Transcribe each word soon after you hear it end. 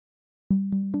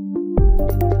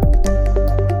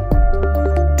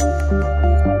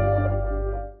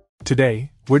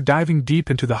Today, we're diving deep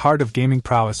into the heart of gaming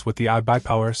prowess with the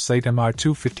iBUYPOWER SlateMR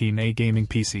 215A gaming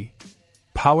PC.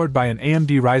 Powered by an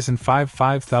AMD Ryzen 5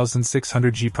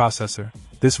 5600G processor,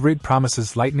 this rig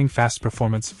promises lightning-fast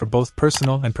performance for both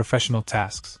personal and professional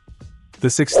tasks. The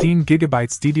 16GB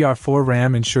DDR4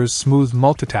 RAM ensures smooth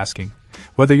multitasking,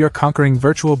 whether you're conquering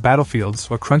virtual battlefields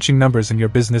or crunching numbers in your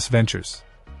business ventures.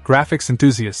 Graphics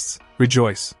enthusiasts,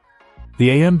 rejoice! The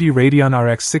AMD Radeon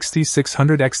RX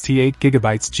 6600 XT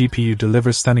 8GB GPU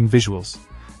delivers stunning visuals,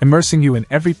 immersing you in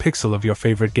every pixel of your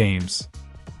favorite games.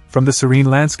 From the serene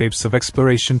landscapes of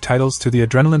exploration titles to the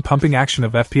adrenaline-pumping action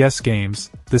of FPS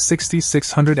games, the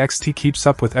 6600 XT keeps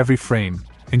up with every frame,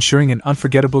 ensuring an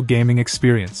unforgettable gaming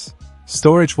experience.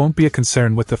 Storage won't be a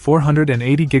concern with the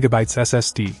 480GB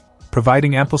SSD,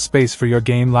 providing ample space for your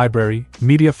game library,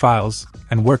 media files,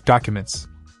 and work documents.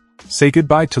 Say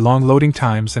goodbye to long loading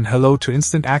times and hello to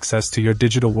instant access to your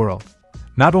digital world.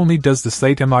 Not only does the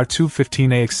SlateMR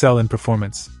 215A excel in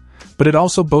performance, but it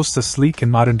also boasts a sleek and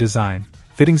modern design,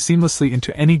 fitting seamlessly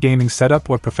into any gaming setup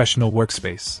or professional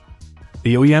workspace.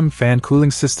 The OEM fan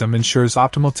cooling system ensures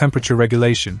optimal temperature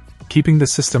regulation, keeping the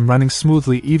system running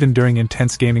smoothly even during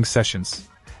intense gaming sessions.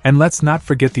 And let's not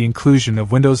forget the inclusion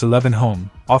of Windows 11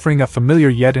 Home, offering a familiar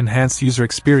yet enhanced user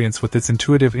experience with its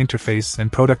intuitive interface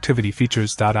and productivity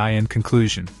features. In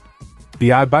conclusion, the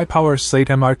iBUYPOWER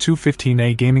SlateMR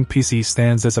 215A gaming PC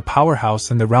stands as a powerhouse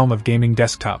in the realm of gaming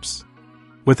desktops.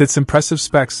 With its impressive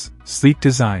specs, sleek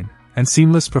design, and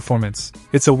seamless performance,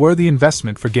 it's a worthy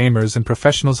investment for gamers and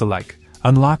professionals alike,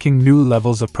 unlocking new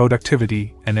levels of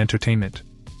productivity and entertainment.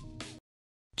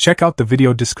 Check out the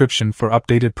video description for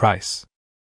updated price.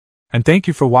 And thank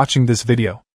you for watching this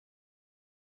video.